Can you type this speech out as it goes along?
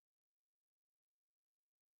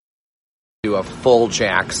do a full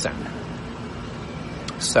Jackson.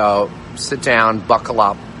 So sit down, buckle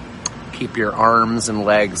up, keep your arms and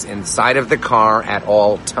legs inside of the car at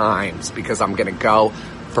all times because I'm going to go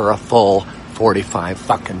for a full 45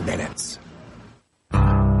 fucking minutes.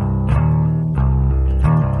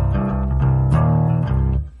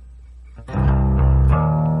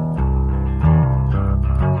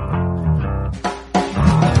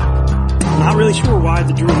 Not really sure why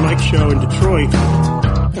the Drew and Mike show in Detroit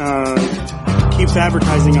keeps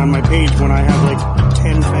advertising on my page when I have like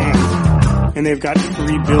 10 fans and they've got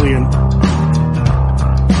 3 billion.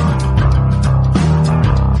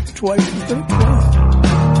 Twice.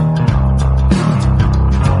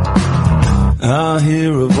 I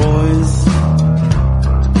hear a voice.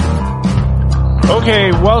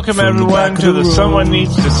 Okay, welcome everyone to the Someone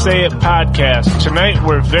Needs to Say It podcast. Tonight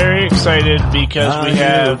we're very excited because we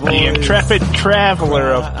have the intrepid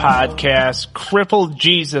traveler of podcasts, Crippled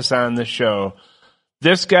Jesus, on the show.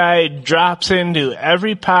 This guy drops into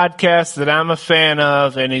every podcast that I'm a fan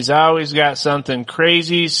of, and he's always got something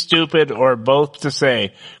crazy, stupid, or both to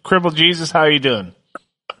say. Crippled Jesus, how you doing?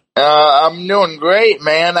 I'm doing great,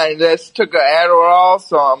 man. I just took an Adderall,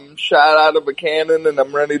 so I'm shot out of a cannon, and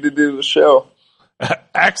I'm ready to do the show.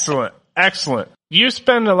 Excellent, excellent. You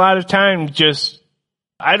spend a lot of time just,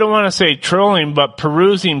 I don't want to say trolling, but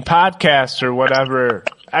perusing podcasts or whatever.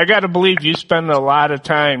 I got to believe you spend a lot of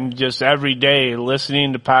time just every day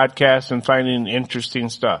listening to podcasts and finding interesting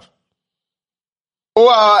stuff.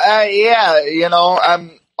 Well, yeah, you know,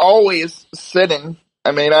 I'm always sitting.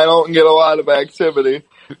 I mean, I don't get a lot of activity.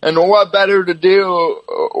 And what better to do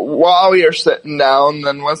while you're sitting down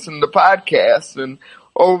than listen to podcasts? And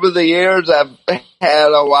over the years, I've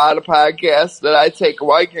had a lot of podcasts that I take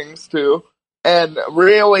likings to. And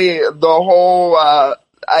really, the whole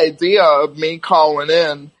idea of me calling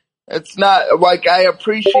in, it's not like I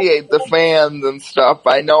appreciate the fans and stuff.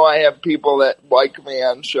 I know I have people that like me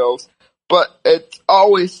on shows. But it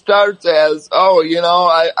always starts as, oh, you know,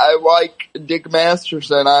 I like Dick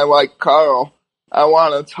Masterson, I like Carl. I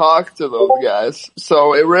want to talk to those guys.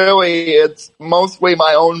 So it's mostly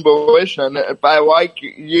my own volition. If I like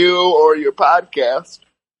you or your podcast,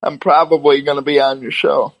 I'm probably going to be on your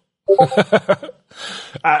show.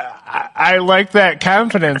 I like that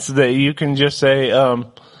confidence that you can just say,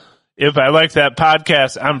 if I like that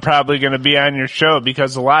podcast, I'm probably going to be on your show,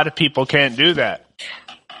 because a lot of people can't do that.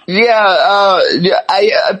 Yeah,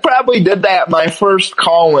 I probably did that my first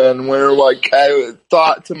call-in where, like, I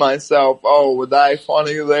thought to myself, oh, was I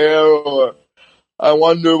funny there? Or I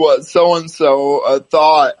wonder what so-and-so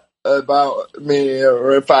thought about me,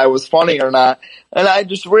 or if I was funny or not. And I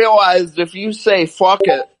just realized if you say fuck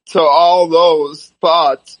it to all those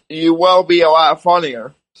thoughts, you will be a lot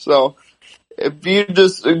funnier. So if you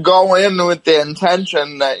just go in with the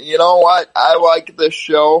intention that, you know what, I like this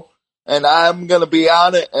show, and I'm going to be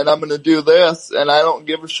on it, and I'm going to do this, and I don't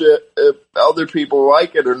give a shit if other people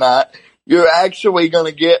like it or not, you're actually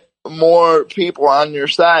going to get more people on your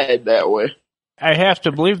side that way. I have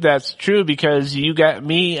to believe that's true, because you got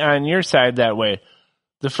me on your side that way.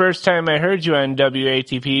 The first time I heard you on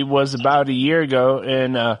WATP was about a year ago,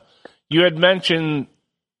 and you had mentioned,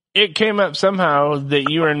 it came up somehow that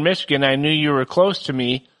you were in Michigan. I knew you were close to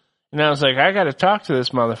me, and I was like, I got to talk to this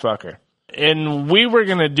motherfucker. And we were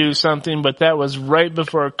going to do something, but that was right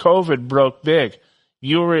before COVID broke big.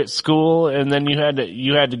 You were at school, and then you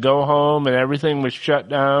had to go home, and everything was shut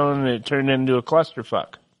down, and it turned into a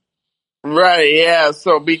clusterfuck. Right, yeah.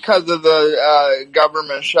 So because of the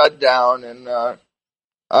government shutdown and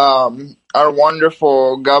our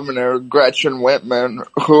wonderful governor, Gretchen Whitman,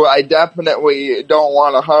 who I definitely don't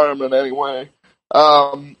want to harm in any way,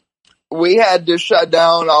 we had to shut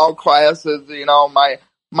down all classes. You know,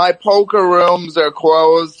 my poker rooms are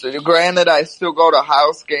closed. Granted, I still go to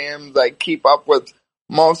house games. I keep up with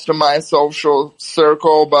most of my social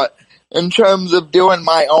circle, but in terms of doing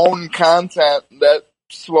my own content, that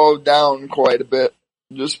slowed down quite a bit,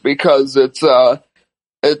 just because this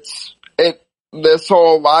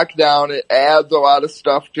whole lockdown, it adds a lot of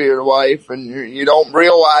stuff to your life, and you don't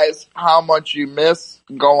realize how much you miss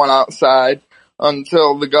going outside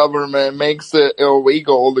until the government makes it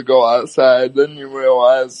illegal to go outside. Then you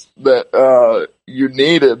realize that you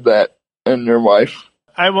needed that in your life.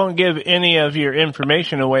 I won't give any of your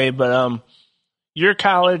information away, but your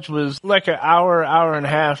college was like an hour and a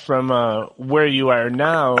half from where you are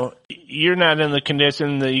now. You're not in the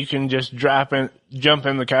condition that you can just jump in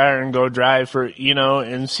the car and go drive for,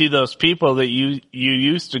 and see those people that you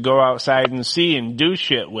used to go outside and see and do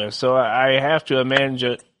shit with. So I have to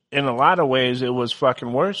imagine in a lot of ways it was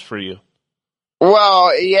fucking worse for you.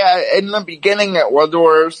 Well, yeah, in the beginning it was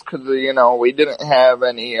worse because, we didn't have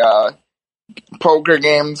any poker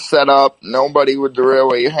games set up. Nobody was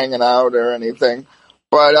really hanging out or anything.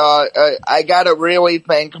 But I gotta really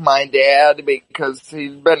thank my dad because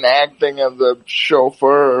he's been acting as a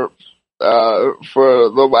chauffeur, for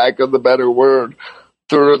the lack of the better word,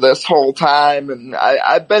 through this whole time. And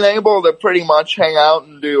I've been able to pretty much hang out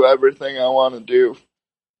and do everything I want to do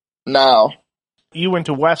now. You went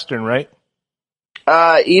to Western, right?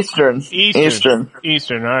 Eastern.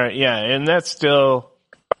 All right, yeah. And that's a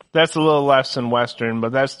little less than Western,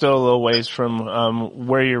 but that's still a little ways from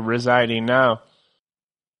where you're residing now.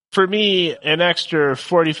 For me, an extra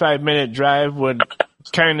 45-minute drive would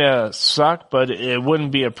kind of suck, but it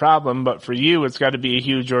wouldn't be a problem. But for you, it's got to be a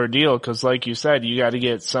huge ordeal because, like you said, you got to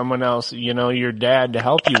get someone else, your dad, to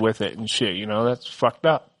help you with it and shit. That's fucked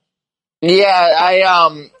up. Yeah,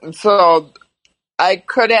 so I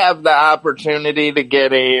could have the opportunity to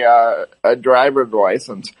get a driver's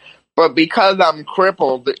license, but because I'm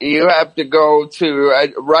crippled, you have to go to a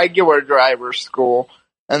regular driver's school.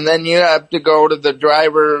 And then you have to go to the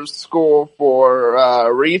driver's school for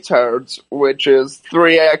retards, which is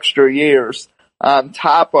 3 extra years on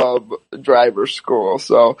top of driver's school.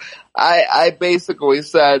 So I basically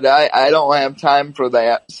said I don't have time for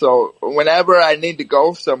that. So whenever I need to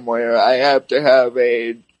go somewhere, I have to have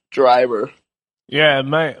a driver. Yeah,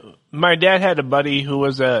 my dad had a buddy who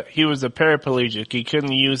was a paraplegic. He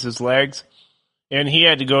couldn't use his legs. And he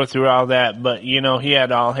had to go through all that, but, he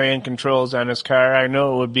had all hand controls on his car. I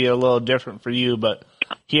know it would be a little different for you, but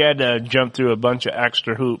he had to jump through a bunch of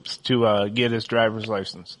extra hoops to get his driver's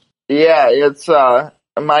license. Yeah, it's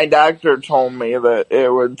my doctor told me that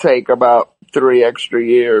it would take about 3 extra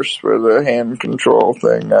years for the hand control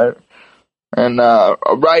thing. And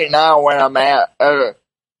right now where I'm at,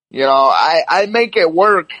 I make it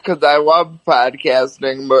work because I love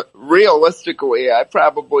podcasting, but realistically, I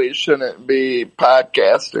probably shouldn't be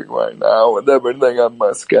podcasting right now with everything on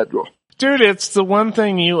my schedule. Dude, it's the one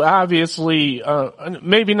thing you obviously,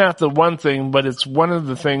 maybe not the one thing, but it's one of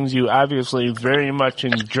the things you obviously very much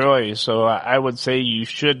enjoy, so I would say you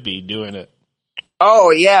should be doing it.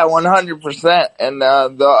 Oh, yeah, 100%. And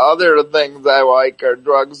the other things I like are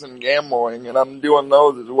drugs and gambling, and I'm doing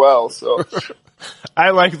those as well, so... I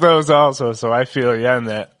like those also, so I feel you on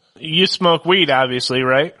that. You smoke weed, obviously,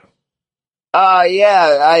 right?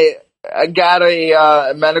 Yeah, I got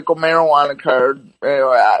a medical marijuana card.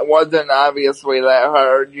 It wasn't obviously that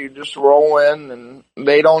hard. You just roll in, and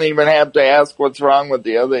they don't even have to ask what's wrong with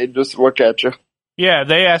you. They just look at you. Yeah,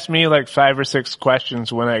 they asked me like 5 or 6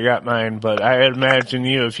 questions when I got mine, but I imagine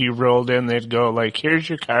if you rolled in, they'd go like, here's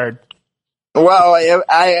your card. Well,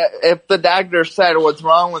 if the doctor said what's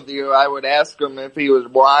wrong with you, I would ask him if he was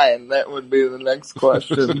blind. That would be the next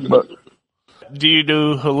question. But do you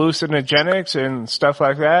do hallucinogenics and stuff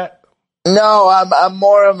like that? No, I'm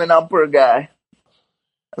more of an upper guy.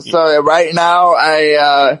 So right now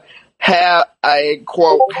I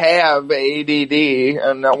quote have ADD,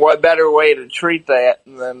 and what better way to treat that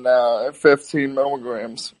than 15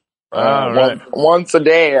 milligrams right. once a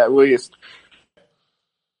day at least.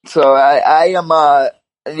 So I am,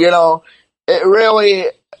 it really,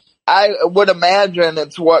 I would imagine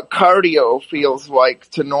it's what cardio feels like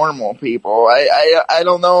to normal people. I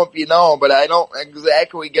don't know if you know, but I don't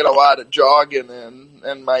exactly get a lot of jogging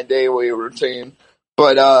in my daily routine.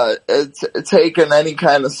 But, it's taking any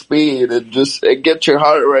kind of speed. It gets your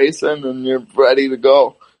heart racing and you're ready to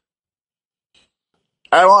go.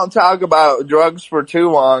 I won't talk about drugs for too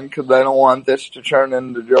long because I don't want this to turn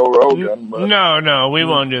into Joe Rogan. But. No, we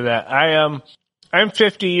won't do that. I'm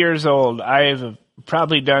 50 years old. I've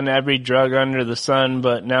probably done every drug under the sun,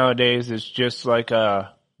 but nowadays it's just like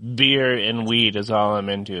beer and weed is all I'm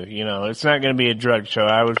into. It's not going to be a drug show.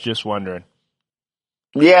 I was just wondering.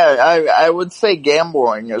 Yeah, I would say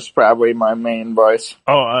gambling is probably my main vice.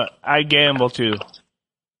 Oh, I gamble too.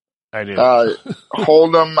 I do.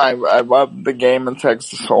 Hold'em, I love the game in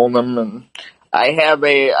Texas Hold'em, and I have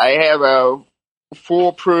a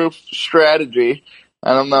foolproof strategy.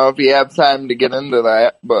 I don't know if you have time to get into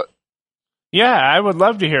that, but. Yeah, I would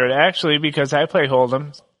love to hear it, actually, because I play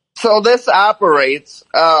Hold'em. So this operates,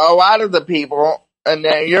 a lot of the people, and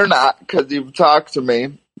you're not, because you've talked to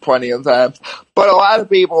me plenty of times, but a lot of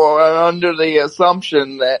people are under the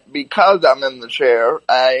assumption that because I'm in the chair,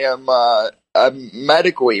 I'm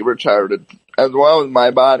medically retarded, as well as my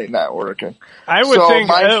body not working. I would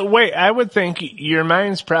I would think your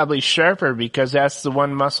mind's probably sharper because that's the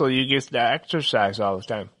one muscle you get to exercise all the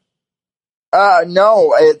time.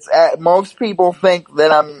 No, it's, most people think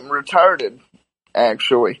that I'm retarded,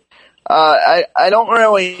 actually. I don't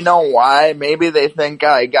really know why. Maybe they think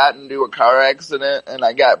I got into a car accident and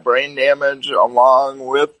I got brain damage along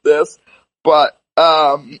with this. But,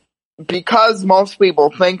 because most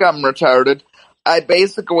people think I'm retarded, I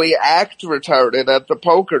basically act retarded at the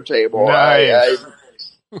poker table. Nice.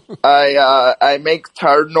 I make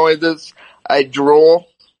tard noises. I drool.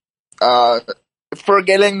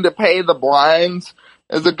 Forgetting to pay the blinds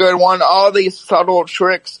is a good one. All these subtle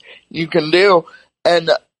tricks you can do. And,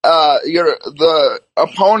 the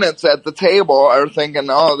opponents at the table are thinking,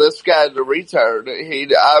 oh, this guy's a retard. He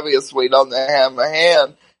obviously doesn't have a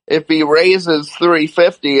hand. If he raises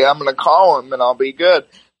 350, I'm gonna call him and I'll be good.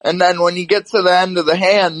 And then when you get to the end of the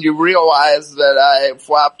hand, you realize that I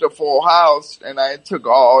flopped a full house and I took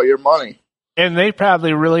all your money. And they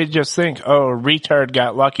probably really just think, oh, retard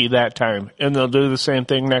got lucky that time, and they'll do the same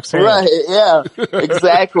thing next time. Right, yeah,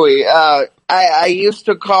 exactly. I used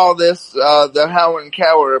to call this, the Helen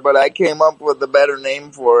Keller, but I came up with a better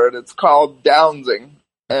name for it. It's called downsing.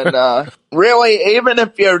 And, really, even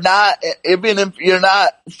if you're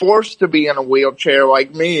not forced to be in a wheelchair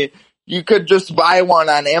like me, you could just buy one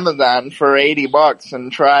on Amazon for $80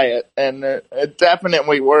 and try it. And it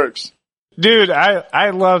definitely works. Dude,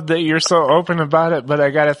 I love that you're so open about it, but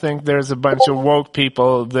I gotta think there's a bunch of woke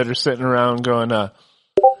people that are sitting around going,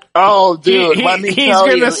 oh, dude, let me tell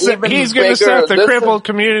you, he's gonna set the crippled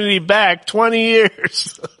community back 20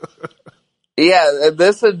 years. Yeah,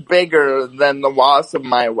 this is bigger than the loss of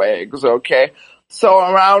my legs, okay? So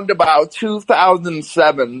around about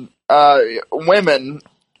 2007, women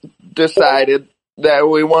decided that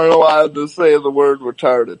we weren't allowed to say the word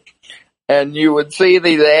retarded. And you would see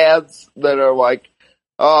these ads that are like,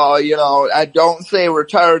 oh, you know, I don't say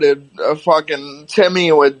retarded. Fucking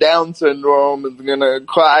Timmy with Down syndrome is gonna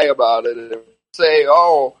cry about it. And say,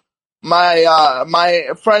 oh, my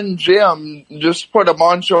friend Jim just put a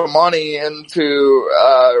bunch of money into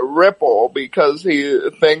Ripple because he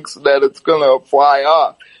thinks that it's gonna fly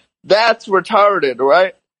off. That's retarded,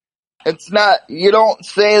 right? It's not, you don't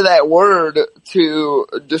say that word to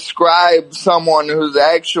describe someone who's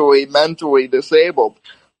actually mentally disabled.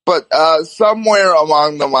 But, somewhere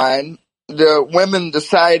along the line, the women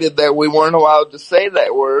decided that we weren't allowed to say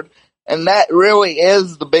that word. And that really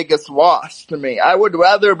is the biggest loss to me. I would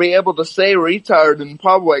rather be able to say retard in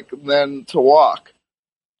public than to walk.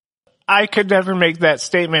 I could never make that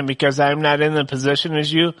statement because I'm not in the position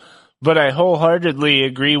as you, but I wholeheartedly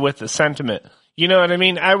agree with the sentiment. You know what I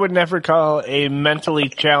mean? I would never call a mentally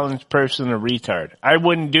challenged person a retard. I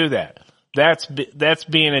wouldn't do that. That's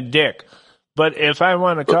being a dick. But if I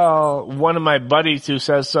want to call one of my buddies who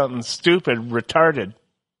says something stupid retarded,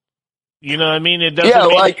 you know what I mean? It doesn't. Yeah,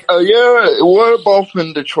 like we're both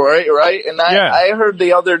in Detroit, right? And I heard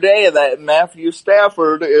the other day that Matthew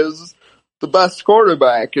Stafford is the best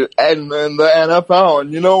quarterback in the NFL.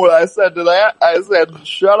 And you know what I said to that? I said,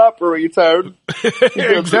 "Shut up, retard."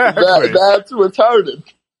 Exactly. That's retarded.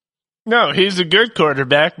 No, he's a good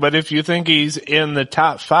quarterback, but if you think he's in the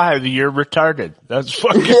top 5, you're retarded. That's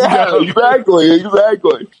fucking dumb. Exactly.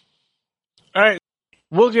 All right.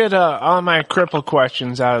 We'll get all my cripple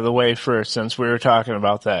questions out of the way first, since we were talking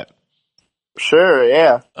about that. Sure,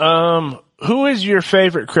 yeah. Who is your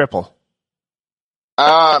favorite cripple?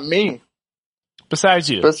 Me. Besides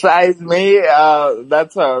you. Besides me,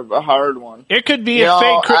 that's a hard one. It could be a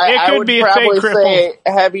fake cripple. Say,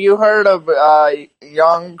 have you heard of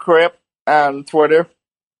Young Crip on Twitter?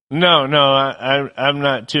 No, I'm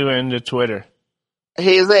not too into Twitter.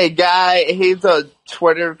 He's a guy, he's a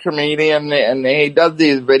Twitter comedian, and he does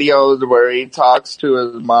these videos where he talks to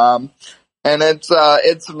his mom. And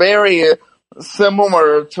it's very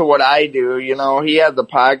similar to what I do. You know, he has a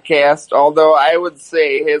podcast, although I would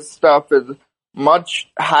say his stuff is much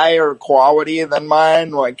higher quality than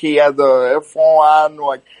mine. Like, he has a full-on,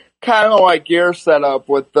 like, kind of like your setup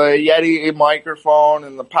with the Yeti microphone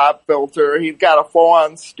and the pop filter. He's got a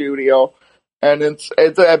full-on studio, and it's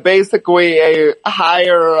basically a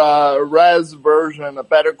higher res version, a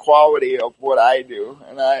better quality of what I do.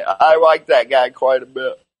 And I like that guy quite a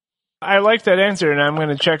bit. I like that answer, and I'm going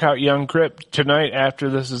to check out Young Crip tonight after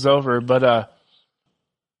this is over. But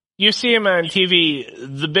you see him on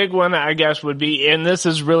TV. The big one, I guess, would be, and this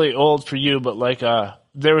is really old for you, but like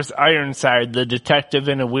there was Ironside, the detective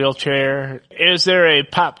in a wheelchair. Is there a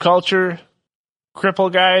pop culture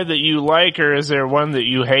cripple guy that you like, or is there one that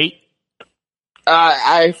you hate?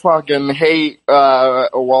 I fucking hate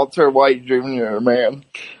Walter White Jr., man.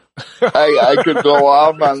 I could go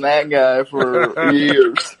off on that guy for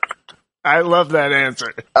years. I love that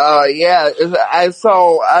answer. Yeah,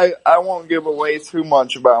 I won't give away too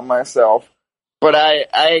much about myself, but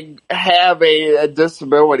I have a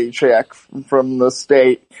disability check from the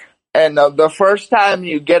state, and the first time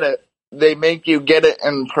you get it, they make you get it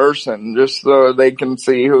in person just so they can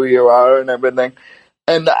see who you are and everything.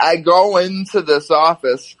 And I go into this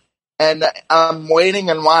office and I'm waiting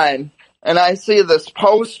in line and I see this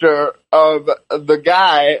poster of the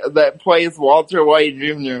guy that plays Walter White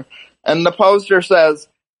Jr. And the poster says,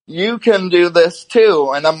 "You can do this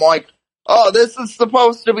too." And I'm like, oh, this is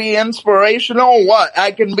supposed to be inspirational? What?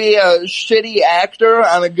 I can be a shitty actor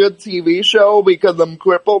on a good TV show because I'm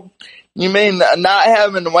crippled? You mean not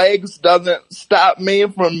having legs doesn't stop me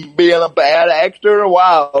from being a bad actor?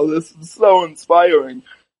 Wow, this is so inspiring.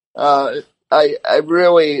 I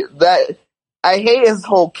hate his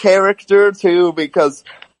whole character too because,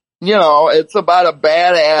 you know, it's about a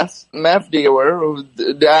badass meth dealer who's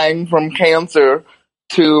dying from cancer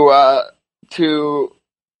to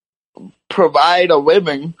provide a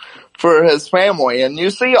living for his family. And you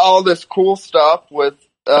see all this cool stuff with,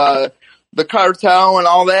 the cartel and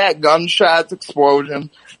all that, gunshots, explosion.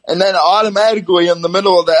 And then automatically in the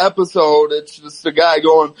middle of the episode, it's just a guy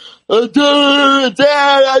going, Dad,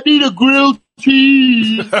 I need a grilled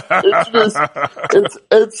cheese.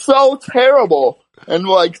 It's so terrible and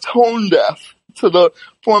like tone deaf to the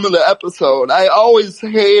form of the episode. I always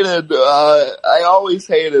hated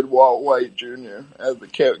Walt White Jr. as a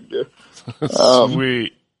character.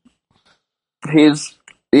 Sweet. He's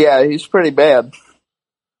pretty bad.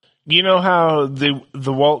 You know how the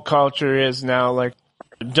woke culture is now, like,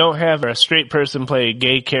 don't have a straight person play a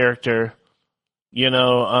gay character, you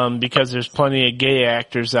know, because there's plenty of gay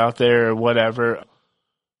actors out there or whatever.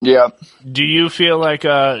 Yeah. Do you feel like,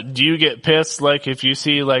 do you get pissed, like, if you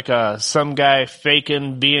see, like, some guy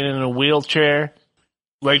faking being in a wheelchair?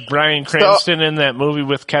 Like Bryan Cranston in that movie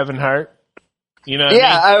with Kevin Hart? You know what I mean?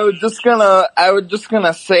 I was just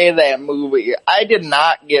gonna say that movie. I did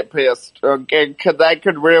not get pissed, okay, cause I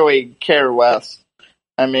could really care less.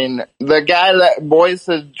 I mean, the guy that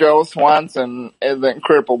voices Joe Swanson isn't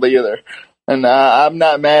crippled either. And, I'm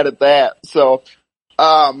not mad at that. So,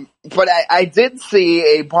 but I did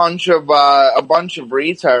see a bunch of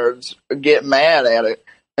retards get mad at it.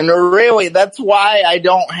 And really, that's why I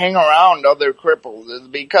don't hang around other cripples, is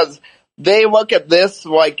because they look at this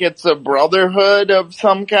like it's a brotherhood of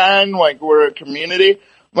some kind, like we're a community.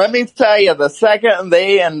 Let me tell you, the second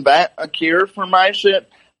they invent a cure for my shit,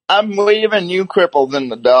 I'm leaving you crippled in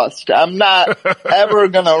the dust. I'm not ever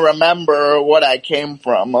gonna remember what I came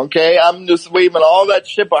from, okay? I'm just leaving all that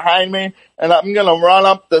shit behind me, and I'm gonna run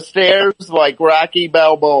up the stairs like Rocky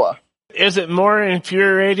Balboa. Is it more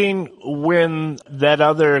infuriating when that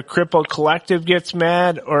other cripple collective gets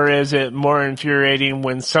mad, or is it more infuriating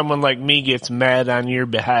when someone like me gets mad on your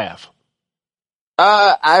behalf?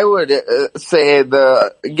 I would say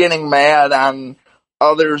the getting mad on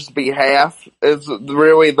others' behalf is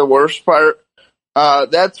really the worst part.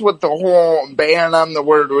 That's what the whole ban on the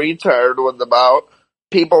word retard was about.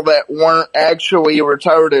 People that weren't actually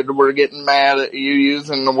retarded were getting mad at you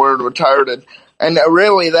using the word retarded. And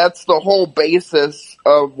really, that's the whole basis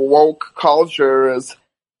of woke culture, is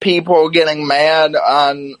people getting mad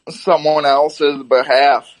on someone else's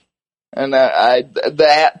behalf. And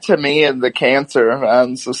that to me is the cancer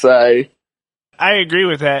on society. I agree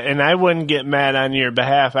with that, and I wouldn't get mad on your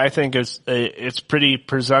behalf. I think it's pretty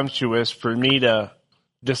presumptuous for me to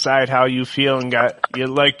decide how you feel, and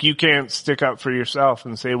you can't stick up for yourself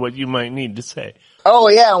and say what you might need to say. Oh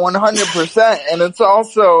yeah, 100%. And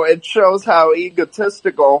it shows how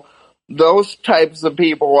egotistical those types of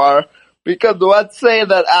people are. Because let's say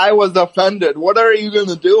that I was offended. What are you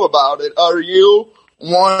gonna do about it? Are you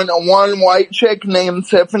one white chick named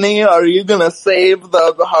Tiffany? Are you gonna save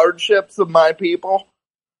the hardships of my people?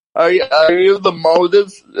 Are you the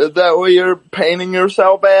Moses? Is that what you're painting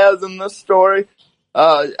yourself as in this story?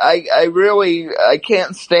 I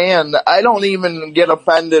can't stand, I don't even get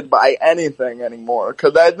offended by anything anymore,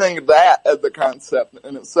 cause I think that as a concept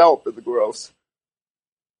in itself is gross.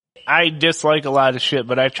 I dislike a lot of shit,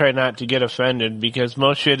 but I try not to get offended because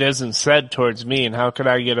most shit isn't said towards me, and how could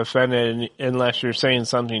I get offended unless you're saying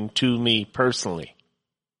something to me personally?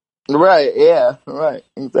 Right, yeah, right,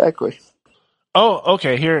 exactly. Oh,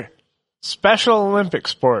 okay, here. Special Olympic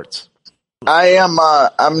sports. I'm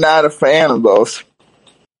not a fan of those.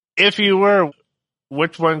 If you were,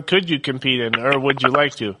 which one could you compete in, or would you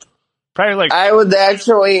like to? Probably like... I was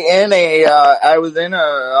actually in a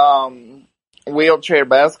wheelchair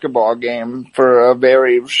basketball game for a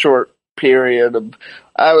very short period of,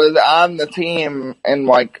 I was on the team in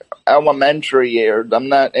like elementary years. I'm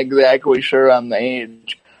not exactly sure on the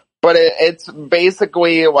age, but it's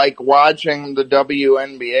basically like watching the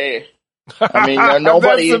WNBA. I mean,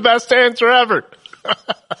 nobody. That's the best answer ever.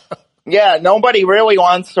 Yeah, nobody really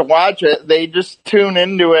wants to watch it. They just tune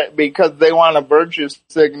into it because they want a virtue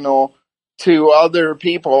signal to other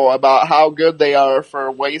people about how good they are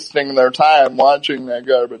for wasting their time watching that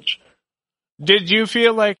garbage. Did you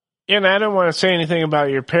feel like, and I don't want to say anything about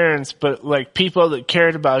your parents, but like people that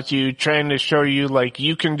cared about you trying to show you like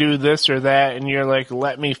you can do this or that, and you're like,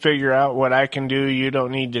 let me figure out what I can do. You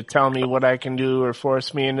don't need to tell me what I can do or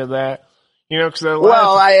force me into that. You know,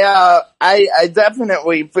 because I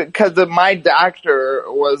definitely, because my doctor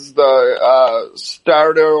was the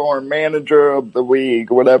starter or manager of the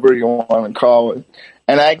league, whatever you want to call it,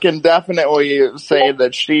 and I can definitely say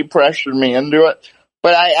that she pressured me into it.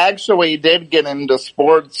 But I actually did get into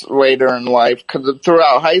sports later in life because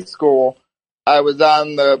throughout high school, I was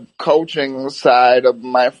on the coaching side of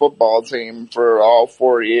my football team for all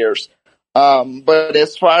 4 years. But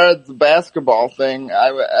as far as the basketball thing,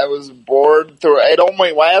 I was bored through. It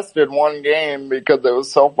only lasted one game because it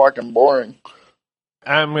was so fucking boring.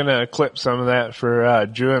 I'm going to clip some of that for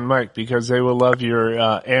Drew and Mike because they will love your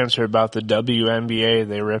answer about the WNBA.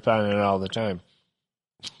 They rip on it all the time.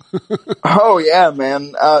 Oh yeah,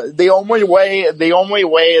 man. The only way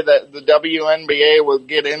that the WNBA will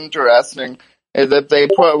get interesting is if they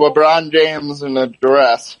put LeBron James in a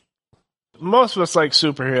dress. Most of us like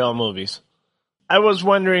superhero movies. I was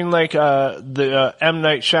wondering, like, the M.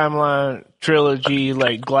 Night Shyamalan trilogy,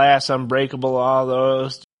 like Glass, Unbreakable, all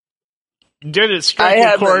those. Did it strike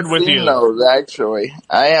a chord with you? I haven't seen those, actually.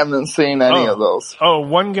 I haven't seen any of those. Oh,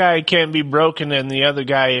 one guy can't be broken, and the other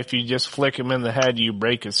guy, if you just flick him in the head, you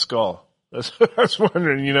break his skull. I was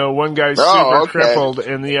wondering, you know, one guy's super crippled,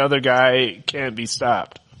 and the other guy can't be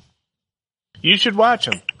stopped. You should watch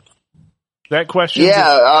him. That question.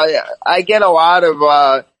 Yeah, I get a lot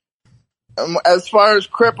of, as far as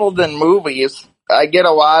crippled in movies, I get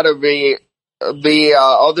a lot of the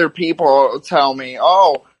other people tell me,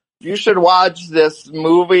 oh, you should watch this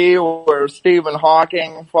movie where Stephen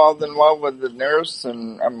Hawking falls in love with the nurse,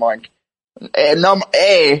 and I'm like,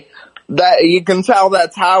 that you can tell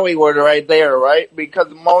that's Hollywood right there, right? Because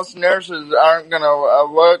most nurses aren't gonna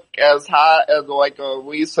look as hot as like a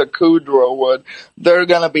Lisa Kudrow would. They're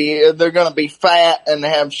gonna be fat and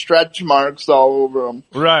have stretch marks all over them.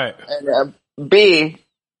 Right. And B,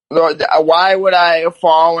 why would I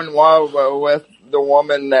fall in love with the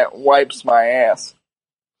woman that wipes my ass?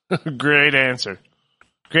 Great answer.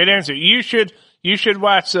 Great answer. You should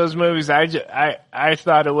watch those movies. I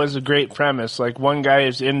thought it was a great premise. Like one guy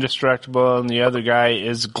is indestructible and the other guy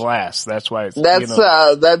is glass. That's why it's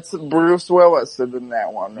that's Bruce Willis in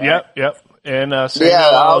that one. Right? Yep. And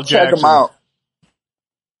I'll check him out.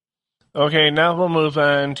 Okay, now we'll move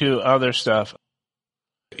on to other stuff.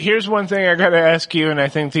 Here's one thing I got to ask you, and I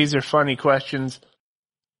think these are funny questions.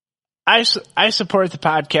 I support the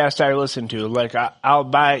podcast I listen to. Like, I'll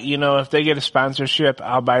buy, you know, if they get a sponsorship,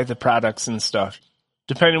 I'll buy the products and stuff,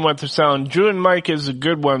 depending on what they're selling. Drew and Mike is a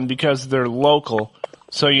good one because they're local.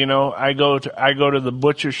 So, you know, I go to the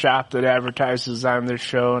butcher shop that advertises on their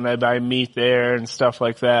show, and I buy meat there and stuff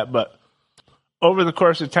like that. But over the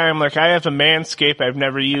course of time, like, I have a Manscaped I've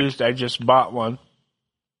never used. I just bought one.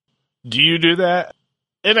 Do you do that?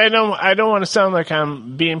 And I don't want to sound like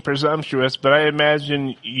I'm being presumptuous, but I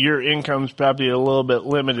imagine your income's probably a little bit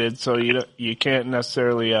limited, so you can't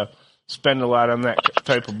necessarily spend a lot on that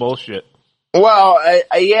type of bullshit. Well,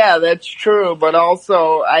 yeah, that's true, but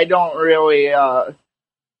also I don't really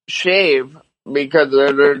shave because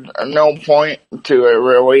there's no point to it,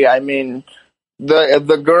 really. I mean,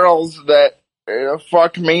 the girls that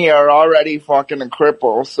fuck me are already fucking a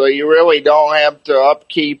cripple, so you really don't have to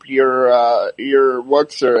upkeep your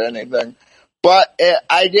looks or anything. But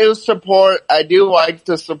I do like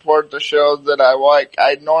to support the shows that I like.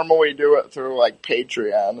 I normally do it through like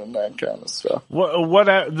Patreon and that kind of stuff.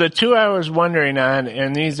 The two I was wondering on,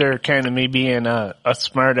 and these are kind of me being a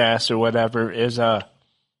smartass or whatever, is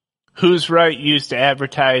Who's Right used to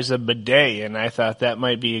advertise a bidet, and I thought that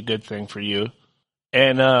might be a good thing for you.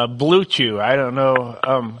 And Blue Chew, I don't know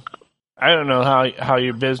how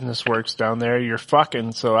your business works down there. You're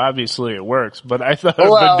fucking, so obviously it works. But I thought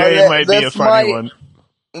a bidet might be a funny one.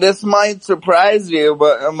 This might surprise you,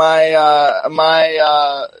 but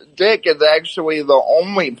my dick is actually the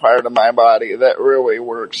only part of my body that really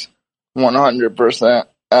works 100%.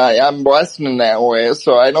 I'm blessed in that way,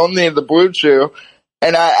 so I don't need the Blue Chew.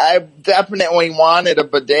 And I definitely wanted a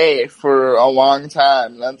bidet for a long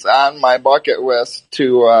time. That's on my bucket list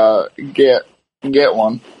to get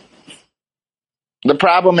one. The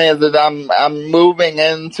problem is that I'm moving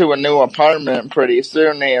into a new apartment pretty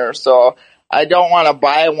soon here, so I don't want to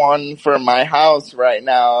buy one for my house right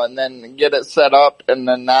now and then get it set up and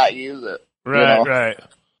then not use it. Right, right.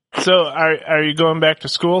 So are you going back to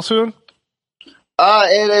school soon?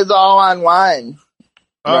 It is all online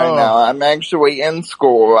right now. I'm actually in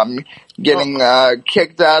school. I'm getting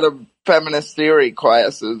kicked out of feminist theory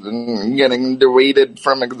classes and getting deleted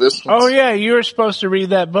from existence. Oh yeah, you were supposed to read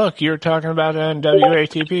that book. You were talking about it on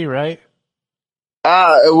WATP, right?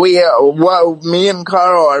 What me and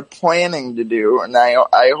Carl are planning to do, and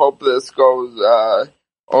I hope this goes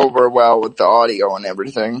over well with the audio and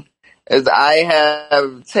everything, is I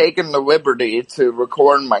have taken the liberty to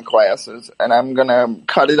record my classes, and I'm gonna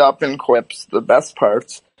cut it up in clips, the best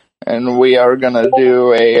parts, and we are gonna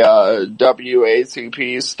do a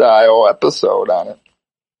WATP style episode on it.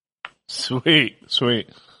 Sweet.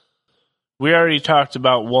 We already talked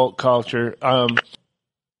about woke culture.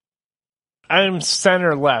 I'm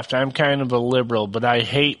center left. I'm kind of a liberal, but I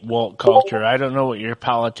hate woke culture. I don't know what your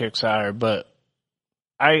politics are, but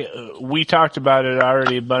we talked about it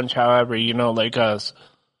already a bunch. However, like us,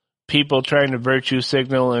 people trying to virtue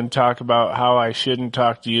signal and talk about how I shouldn't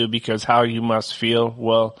talk to you because how you must feel.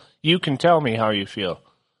 Well, you can tell me how you feel.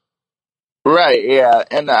 Right, yeah.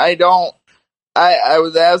 And I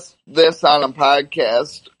was asked this on a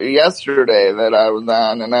podcast yesterday that I was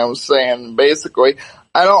on, and I was saying basically,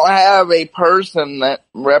 I don't have a person that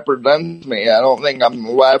represents me. I don't think I'm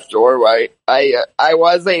left or right. I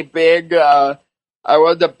was a big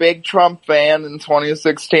Trump fan in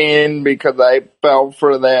 2016 because I fell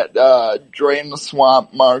for that drain the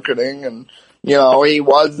swamp marketing, and he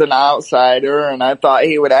was an outsider, and I thought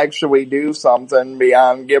he would actually do something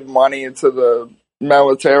beyond give money to the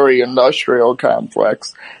military industrial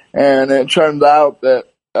complex. And it turns out that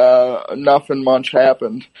nothing much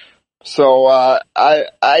happened. So I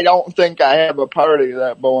don't think I have a party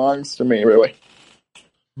that belongs to me, really.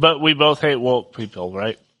 But we both hate woke people,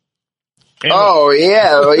 right? Anyway. Oh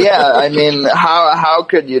yeah. I mean, how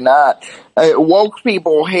could you not? Woke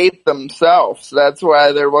people hate themselves. That's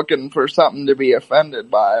why they're looking for something to be offended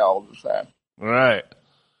by all the time. Right.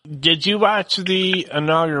 Did you watch the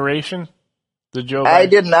inauguration? The Joe Biden? I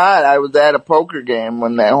did not. I was at a poker game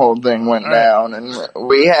when that whole thing went down, and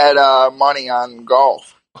we had money on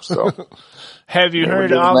golf. So, have you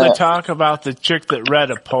heard all the talk about the chick that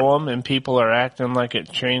read a poem and people are acting like it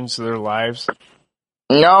changed their lives?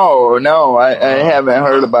 No, I haven't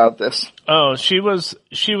heard about this. Oh, she was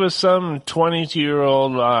some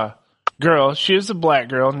 22-year-old girl. She was a black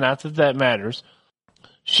girl, not that matters.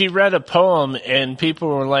 She read a poem and people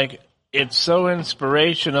were like, it's so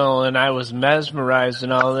inspirational, and I was mesmerized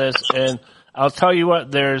and all this, and I'll tell you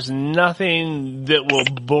what, there's nothing that will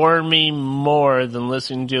bore me more than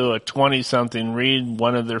listening to a 20-something read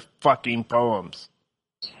one of their fucking poems.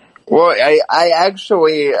 Well,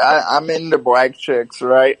 I'm into black chicks,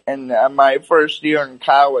 right? And my first year in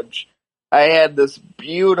college, I had this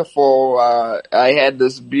beautiful,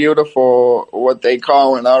 what they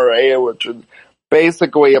call an RA, which is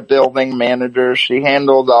basically a building manager. She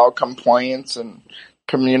handled all complaints and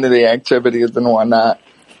community activities and whatnot.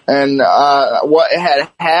 And what had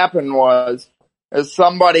happened was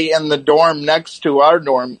somebody in the dorm next to our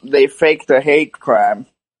dorm, they faked a hate crime.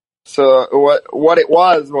 So what it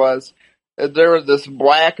was there was this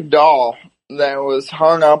black doll that was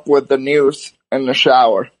hung up with the noose in the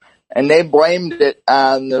shower. And they blamed it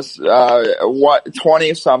on this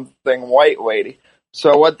 20-something white lady.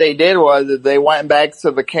 So what they did was they went back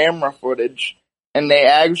to the camera footage, and they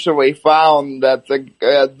actually found that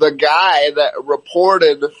the guy that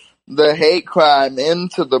reported the hate crime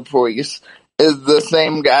into the police is the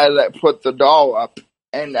same guy that put the doll up.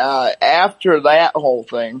 And after that whole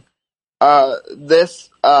thing, this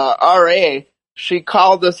RA, she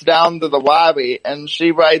called us down to the lobby, and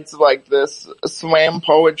she writes like this slam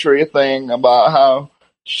poetry thing about how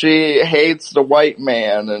she hates the white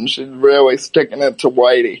man, and she's really sticking it to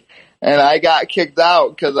Whitey. And I got kicked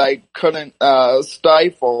out because I couldn't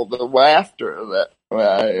stifle the laughter that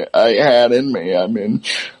I had in me. I mean,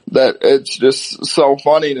 that it's just so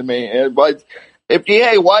funny to me. But if you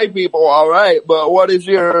hate white people, all right. But what's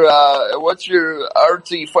your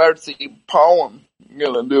artsy fartsy poem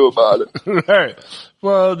gonna do about it? Right.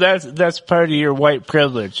 Well, that's part of your white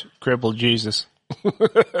privilege, crippled Jesus.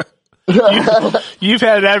 You've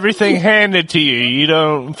had everything handed to you. You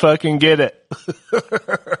don't fucking get it.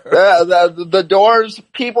 The doors,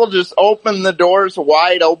 people just open the doors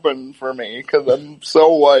wide open for me because I'm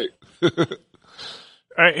so white. All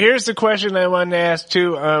right, here's the question I wanted to ask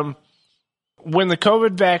too. When the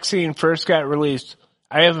COVID vaccine first got released,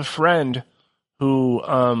 I have a friend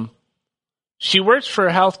who, she works for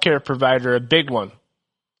a healthcare provider, a big one,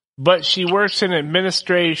 but she works in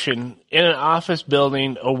administration in an office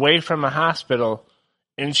building away from a hospital,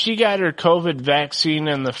 and she got her COVID vaccine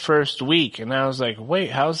in the first week. And I was like,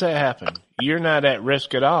 wait, how's that happen? You're not at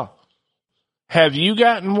risk at all. Have you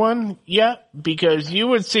gotten one yet? Because you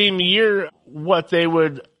would seem you're what they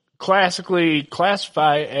would classically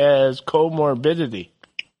classify as comorbidity.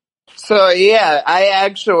 So yeah, I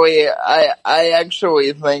actually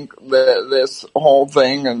think that this whole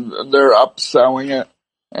thing, and they're upselling it,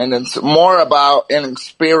 and it's more about an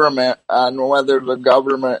experiment on whether the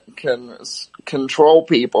government can control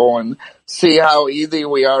people and see how easy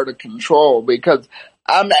we are to control. Because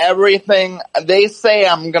I'm everything they say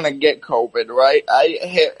I'm gonna get COVID, right? I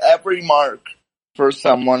hit every mark for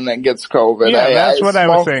someone that gets COVID. Yeah, that's what I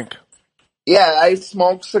would think. Yeah, I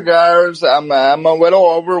smoke cigars. I'm a little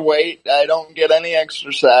overweight. I don't get any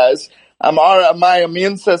exercise. My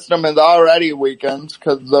immune system is already weakened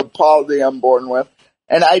because of the palsy I'm born with.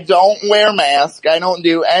 And I don't wear masks. I don't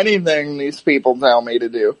do anything these people tell me to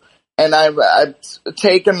do. And I've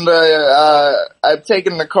taken the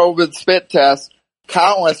COVID spit test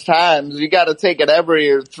countless times. You got to take it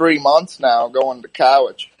every 3 months now going to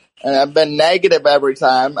college. And I've been negative every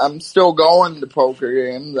time. I'm still going to poker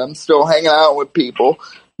games. I'm still hanging out with people,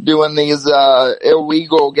 doing these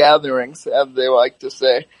illegal gatherings, as they like to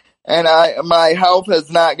say. And my health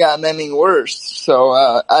has not gotten any worse. So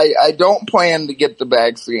I don't plan to get the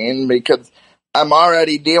vaccine because I'm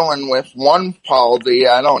already dealing with one palsy.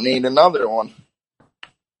 I don't need another one.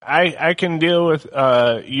 I can deal with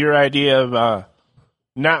your idea of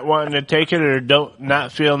not wanting to take it or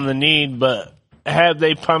not feeling the need, but have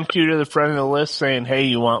they pumped you to the front of the list saying, hey,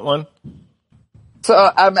 you want one?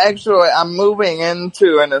 So I'm moving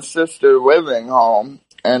into an assisted living home,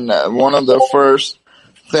 and one of the first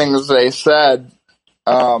things they said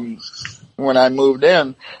when I moved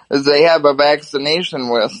in is they have a vaccination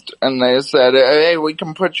list, and they said, hey, we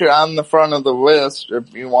can put you on the front of the list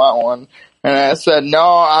if you want one. And I said,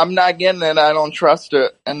 no, I'm not getting it. I don't trust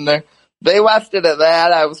it. And they left it at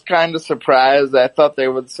that. I was kind of surprised. I thought they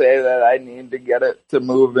would say that I need to get it to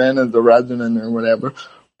move in as a resident or whatever.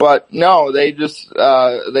 But no, they just,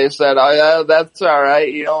 they said, oh yeah, that's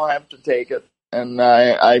alright. You don't have to take it. And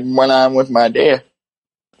I went on with my day.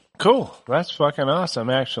 Cool. That's fucking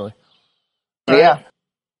awesome, actually. Yeah.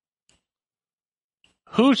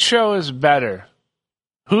 Whose show is better?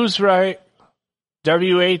 Who's right?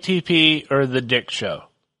 WATP or The Dick Show?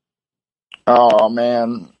 Oh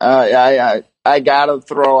man, I gotta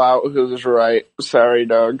throw out Who's Right. Sorry,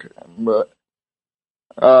 Doug, but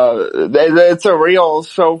it's a real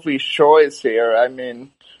Sophie's choice here. I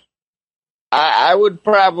mean, I would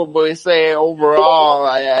probably say overall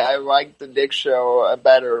I like the Dick Show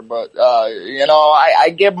better, but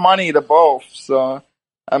I give money to both, so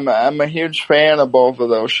I'm a huge fan of both of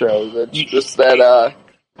those shows. It's just that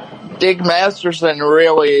Dick Masterson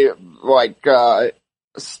really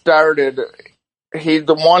started. He's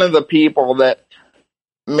one of the people that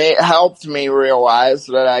helped me realize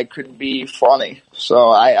that I could be funny. So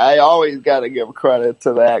I always got to give credit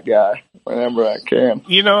to that guy whenever I can.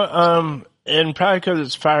 And probably because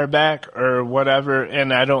it's far back or whatever,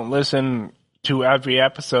 and I don't listen to every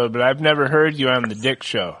episode, but I've never heard you on the Dick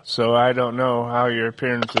Show, so I don't know how your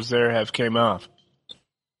appearances there have came off.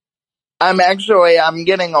 I'm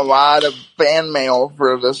getting a lot of fan mail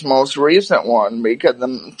for this most recent one because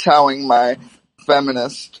I'm telling my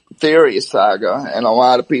feminist theory saga, and a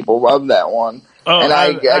lot of people love that one. And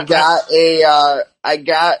I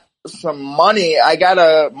got some money. I got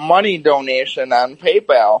a money donation on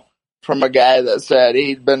PayPal from a guy that said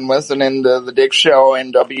he'd been listening to the Dick Show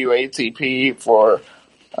and WATP for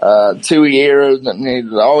 2 years, and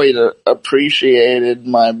he's always appreciated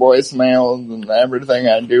my voicemails and everything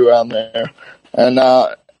I do on there. And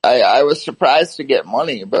I was surprised to get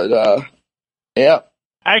money, but yeah.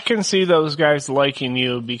 I can see those guys liking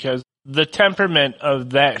you because the temperament of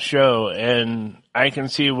that show, and I can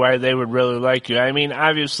see why they would really like you. I mean,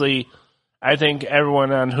 obviously, I think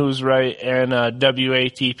everyone on Who's Right and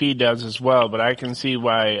WATP does as well, but I can see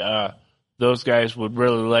why those guys would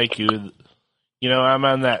really like you. I'm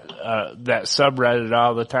on that subreddit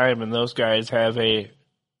all the time, and those guys have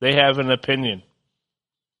an opinion.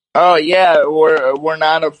 Oh yeah, we're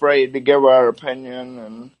not afraid to give our opinion,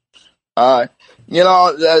 and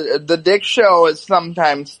the Dick Show is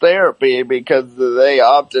sometimes therapy because they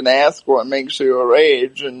often ask what makes you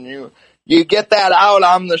rage, and you get that out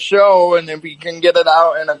on the show, and if you can get it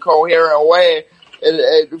out in a coherent way,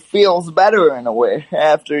 it feels better in a way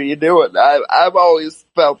after you do it. I've always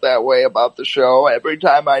felt that way about the show. Every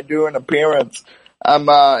time I do an appearance, I'm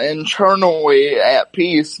internally at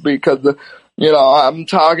peace because I'm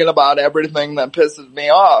talking about everything that pisses me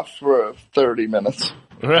off for 30 minutes.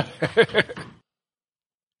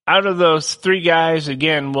 Out of those three guys,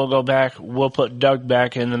 again, we'll put Doug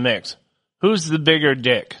back in the mix. Who's the bigger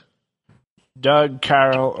dick? Doug,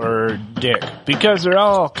 Carl, or Dick? Because they're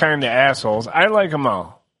all kind of assholes. I like them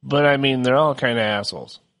all, but I mean, they're all kind of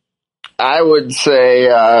assholes. I would say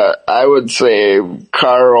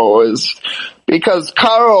Carl is, because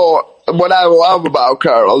Carl, what I love about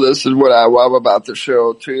Carl, this is what I love about the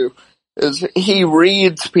show too, is he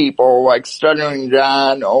reads people like Stuttering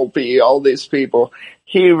John, Opie, all these people.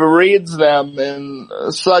 He reads them in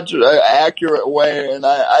such an accurate way, and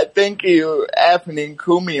I think Anthony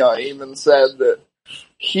Cumia even said that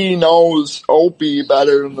he knows Opie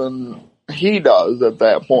better than he does at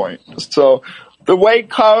that point. So the way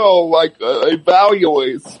Carl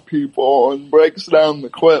evaluates people and breaks down the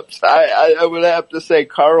clips, I would have to say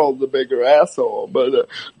Carl's the bigger asshole, but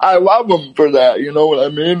I love him for that. You know what I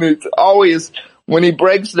mean? It's always, when he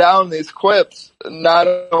breaks down these clips, not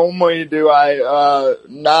only do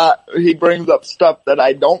he brings up stuff that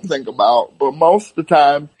I don't think about, but most of the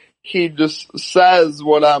time he just says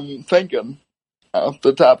what I'm thinking off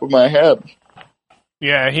the top of my head.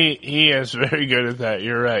 Yeah, he is very good at that.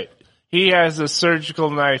 You're right. He has a surgical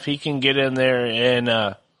knife. He can get in there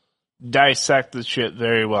and dissect the shit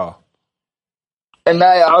very well. And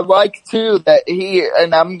I like, too, that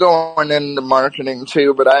and I'm going into marketing,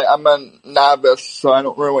 too, but I'm a novice, so I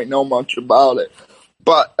don't really know much about it.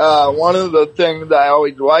 But one of the things I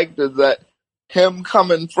always liked is that him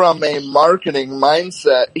coming from a marketing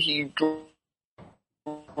mindset, he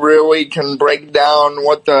really can break down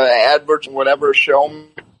what the advert, whatever show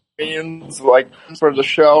means, like, for the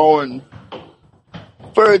show. And,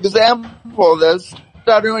 for example, this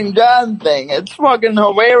Stuttering John thing, it's fucking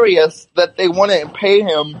hilarious that they wouldn't pay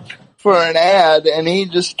him for an ad and he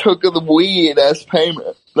just took the weed as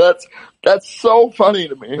payment. That's so funny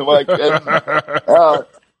to me. Like,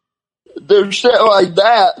 there's shit like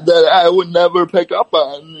that I would never pick up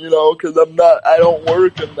on, because I don't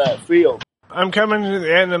work in that field. I'm coming to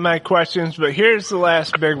the end of my questions, but here's the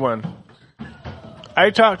last big one. I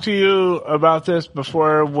talked to you about this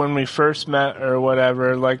before when we first met or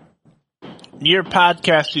whatever. Like, your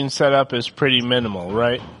podcasting setup is pretty minimal,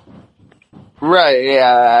 right? Right,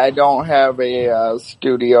 yeah. I don't have a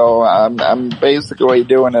studio. I'm basically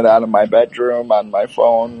doing it out of my bedroom on my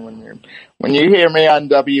phone. When you hear me on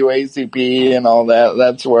WACP and all that,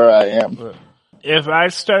 that's where I am. If I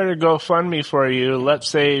started GoFundMe for you, let's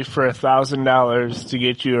say for $1,000 to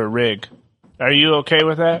get you a rig, are you okay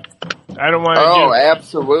with that? I don't want to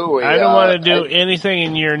absolutely. I don't want to do anything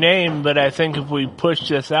in your name, but I think if we push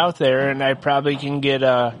this out there, and I probably can get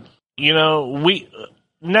not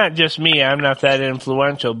just me, I'm not that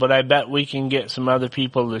influential, but I bet we can get some other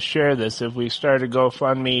people to share this if we start a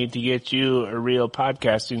GoFundMe to get you a real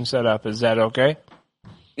podcasting setup. Is that okay?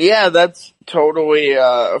 Yeah, that's totally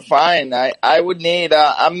fine. I would need.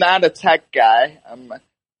 I'm not a tech guy.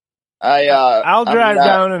 I'll drive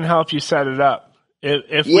down and help you set it up.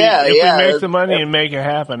 If we make the money and make it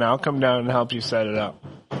happen, I'll come down and help you set it up.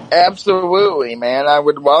 Absolutely, man. I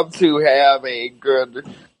would love to have a good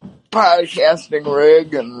podcasting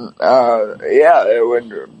rig, and it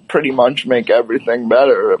would pretty much make everything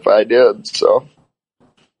better if I did. So,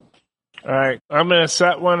 all right, I'm gonna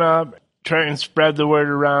set one up. Try and spread the word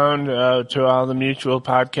around to all the mutual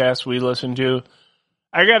podcasts we listen to.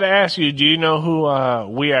 I got to ask you, do you know who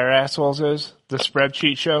We Are Assholes is? The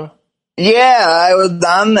spreadsheet show? Yeah, I was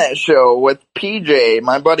on that show with PJ,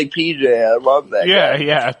 my buddy PJ. I love that guy.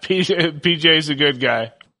 Yeah. PJ's a good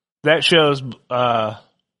guy. That show's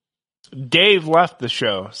Dave left the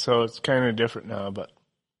show, so it's kind of different now. But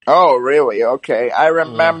oh, really? Okay. I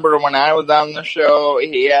remember when I was on the show,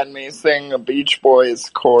 he had me sing a Beach Boys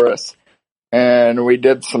chorus. And we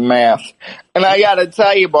did some math. And I gotta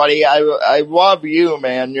tell you, buddy, I love you,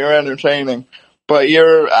 man. You're entertaining. But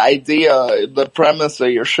your idea, the premise of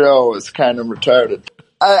your show is kind of retarded.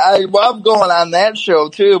 I love going on that show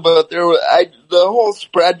too, but the whole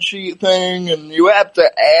spreadsheet thing, and you have to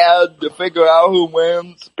add to figure out who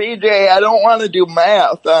wins. PJ, I don't want to do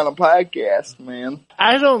math on a podcast, man.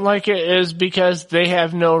 I don't like it is because they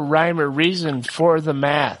have no rhyme or reason for the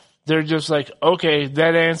math. They're just like, okay,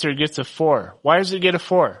 that answer gets a 4. Why does it get a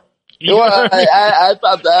 4? Well, I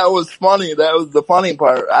thought that was funny. That was the funny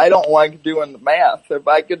part. I don't like doing the math. If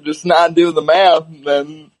I could just not do the math,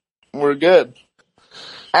 then we're good.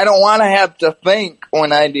 I don't want to have to think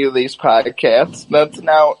when I do these podcasts. That's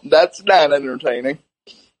not entertaining.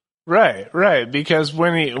 Right. Because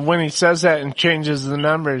when he says that and changes the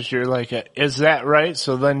numbers, you're like, is that right?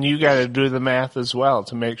 So then you got to do the math as well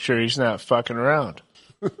to make sure he's not fucking around.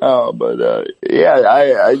 Oh, but yeah,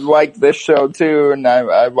 I like this show too, and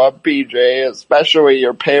I love PJ, especially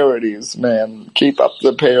your parodies, man. Keep up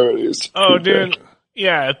the parodies. Oh, PJ. dude,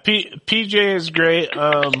 yeah, PJ is great.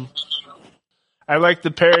 I like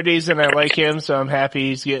the parodies, and I like him, so I'm happy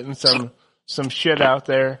he's getting some shit out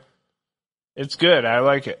there. It's good. I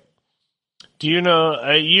like it. Do you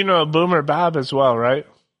know Boomer Bob as well, right?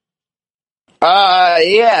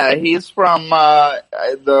 Yeah, he's from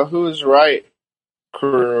the Who's Right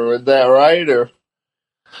crew. Is that right? Or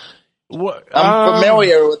What? I'm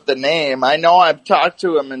familiar with the name. I know I've talked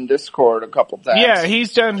to him in Discord a couple times. Yeah,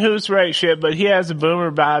 he's done Who's Right shit, but he has a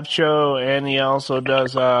Boomer Bob show, and he also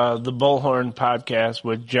does the Bullhorn podcast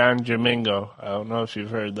with John Domingo. I don't know if you've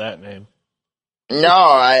heard that name. No,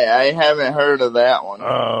 I haven't heard of that one.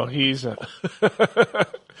 Oh, he's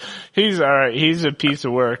he's all right. He's a piece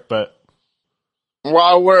of work, but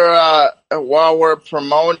while we're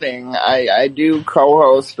promoting, I do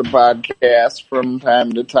co-host a podcast from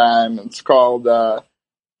time to time. It's called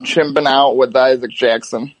Chimping Out with Isaac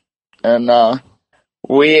Jackson, and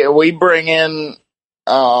we bring in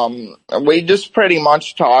we just pretty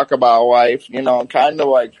much talk about life, kind of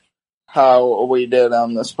like how we did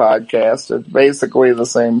on this podcast. It's basically the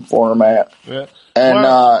same format. yeah. And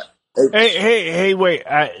Well, Hey, wait,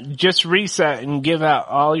 just reset and give out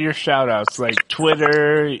all your shout outs, like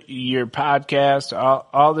Twitter, your podcast,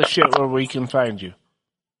 all the shit where we can find you.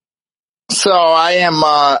 so I'm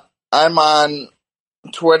on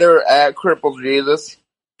Twitter at Crippled Jesus.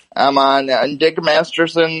 I'm on Dick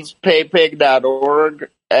Masterson's paypig.org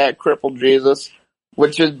at Crippled Jesus,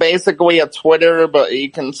 which is basically a Twitter, but you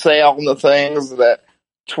can say all the things that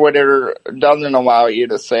Twitter doesn't allow you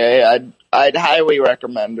to say. I'd highly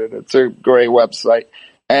recommend it. It's a great website.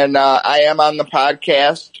 And I am on the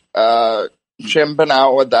podcast, Chimping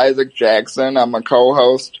Out with Isaac Jackson. I'm a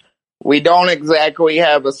co-host. We don't exactly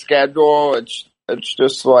have a schedule. It's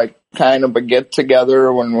just like kind of a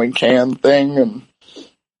get-together when we can thing, and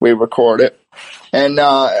we record it. And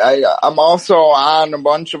I'm also on a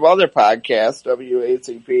bunch of other podcasts,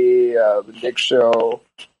 WATP, The Dick Show,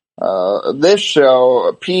 this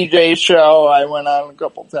show, PJ Show. I went on a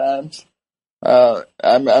couple times.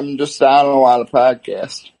 I'm just on a lot of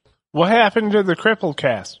podcasts. What happened to the Cripple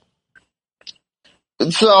Cast?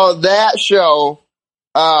 So that show,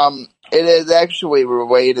 it is actually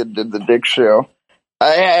related to the Dick Show.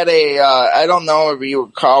 I had I don't know if you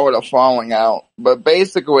would call it a falling out, but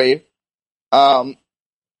basically, my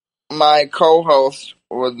co-host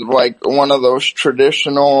was like one of those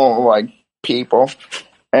traditional like people,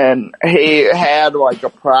 and he had like a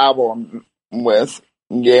problem with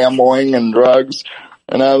gambling and drugs,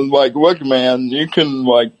 and I was like, look, man, you can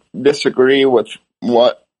like disagree with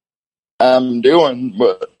what I'm doing,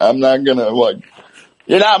 but I'm not gonna like,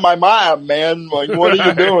 you're not my mom, man. Like, what are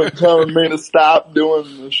you doing telling me to stop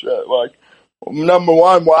doing this shit? Like, number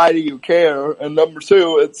one, why do you care? And number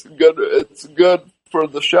two, it's good for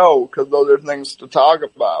the show because those are things to talk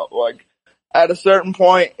about. Like, at a certain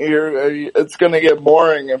point, it's gonna get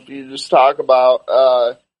boring if you just talk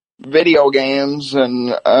about video games and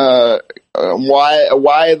why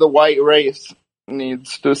the white race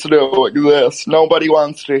needs to still exist. Nobody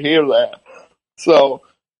wants to hear that. So,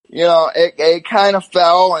 it kind of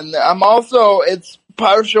fell, and it's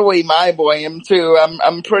partially my blame too.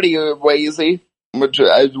 I'm pretty lazy, which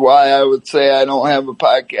is why I would say I don't have a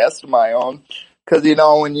podcast of my own. Cause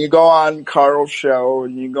when you go on Carl's show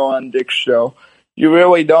and you go on Dick's show, you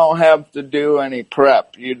really don't have to do any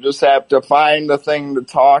prep. You just have to find the thing to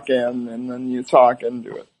talk in, and then you talk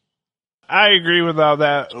into it. I agree with all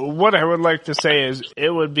that. What I would like to say is it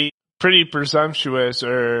would be pretty presumptuous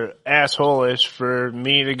or asshole-ish for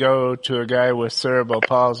me to go to a guy with cerebral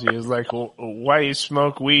palsy. Is like, well, why you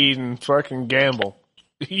smoke weed and fucking gamble?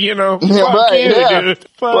 Fuck right, you, yeah. dude.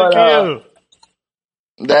 Fuck you.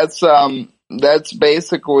 That's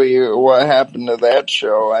basically what happened to that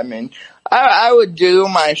show. I mean, I would do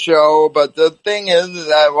my show, but the thing is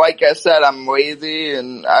that, like I said, I'm lazy,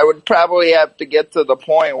 and I would probably have to get to the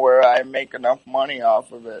point where I make enough money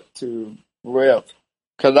off of it to live.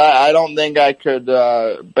 Cause I don't think I could,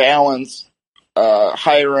 balance,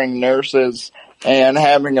 hiring nurses and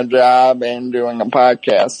having a job and doing a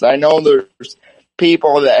podcast. I know there's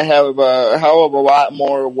people that have a hell of a lot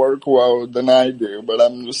more workload than I do, but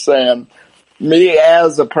I'm just saying, me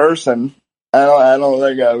as a person, I don't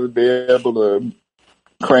think I would be able to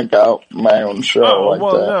crank out my own show like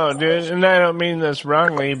that. No, dude, and I don't mean this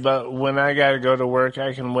wrongly, but when I gotta go to work,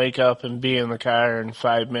 I can wake up and be in the car in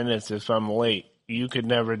 5 minutes if I'm late. You could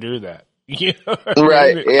never do that. You know what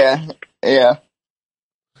I mean? Yeah.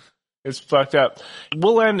 It's fucked up.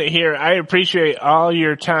 We'll end it here. I appreciate all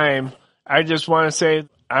your time. I just want to say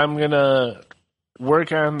I'm going to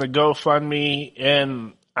work on the GoFundMe,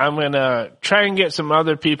 and I'm going to try and get some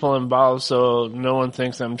other people involved so no one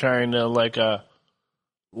thinks I'm trying to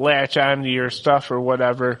latch onto your stuff or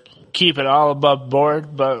whatever. Keep it all above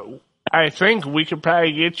board, but I think we could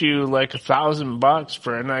probably get you $1,000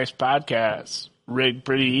 for a nice podcast rig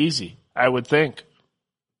pretty easy, I would think.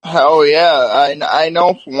 Oh yeah, I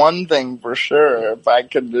know one thing for sure. If I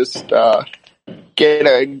could just get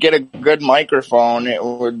a good microphone, it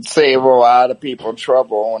would save a lot of people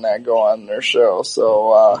trouble when I go on their show.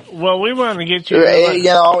 So, well, we want to get you.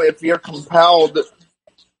 If you're compelled,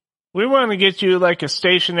 we want to get you a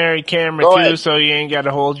stationary camera go too, ahead. so you ain't got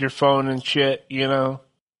to hold your phone and shit.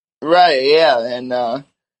 Right? Yeah, and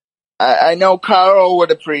I know Carl would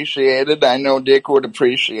appreciate it. I know Dick would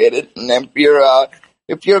appreciate it, and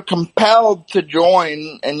if you're compelled to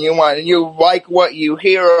join and you like what you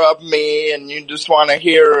hear of me and you just want to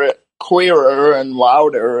hear it clearer and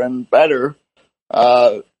louder and better,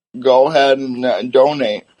 go ahead and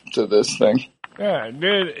donate to this thing. Yeah,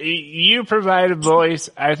 dude, you provide a voice.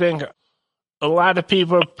 I think a lot of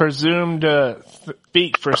people presume to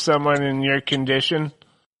speak for someone in your condition.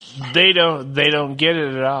 They don't get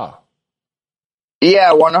it at all.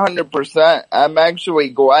 Yeah, 100%. I'm actually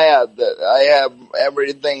glad that I have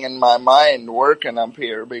everything in my mind working up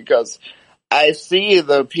here because I see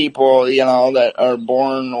the people, that are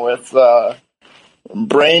born with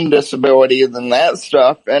brain disabilities and that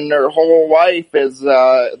stuff, and their whole life is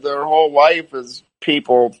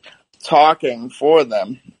people talking for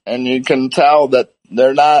them, and you can tell that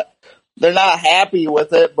they're not happy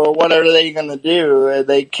with it, but what are they going to do?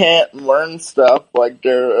 They can't learn stuff.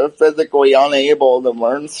 They're physically unable to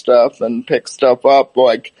learn stuff and pick stuff up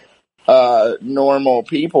like normal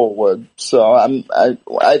people would. So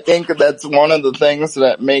I think that's one of the things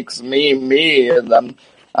that makes me is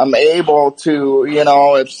I'm able to,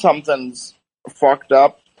 if something's fucked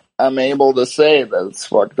up, I'm able to say that it's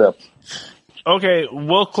fucked up. Okay,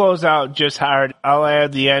 we'll close out just hard. I'll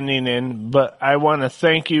add the ending in, but I want to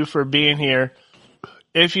thank you for being here.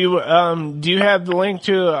 If you, do you have the link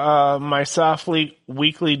to my Softly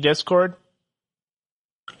Weekly Discord?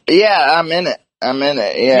 Yeah, I'm in it.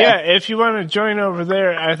 Yeah, if you want to join over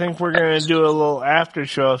there, I think we're going to do a little after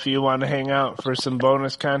show if you want to hang out for some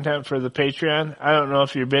bonus content for the Patreon. I don't know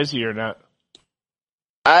if you're busy or not.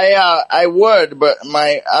 I would, but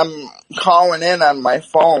I'm calling in on my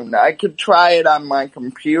phone. I could try it on my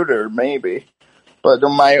computer, maybe, but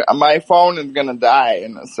my phone is gonna die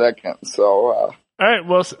in a second. So,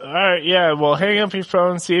 Well, hang up your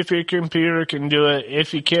phone, see if your computer can do it.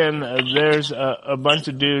 If you can, there's a bunch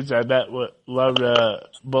of dudes I bet would love to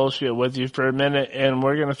bullshit with you for a minute, and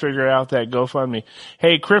we're gonna figure out that GoFundMe.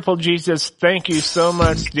 Hey, Cripple Jesus, thank you so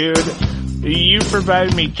much, dude. You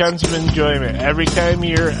provide me tons of enjoyment. Every time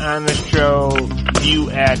you're on the show, you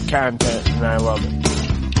add content, and I love it.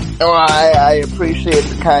 Oh, I appreciate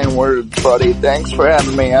the kind words, buddy. Thanks for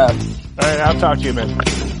having me on. All right, I'll talk to you, man.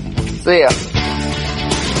 See ya.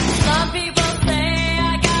 Some people say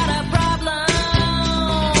I got a problem,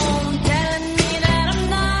 telling me that I'm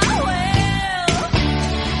not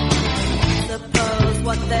well. Suppose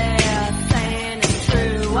what they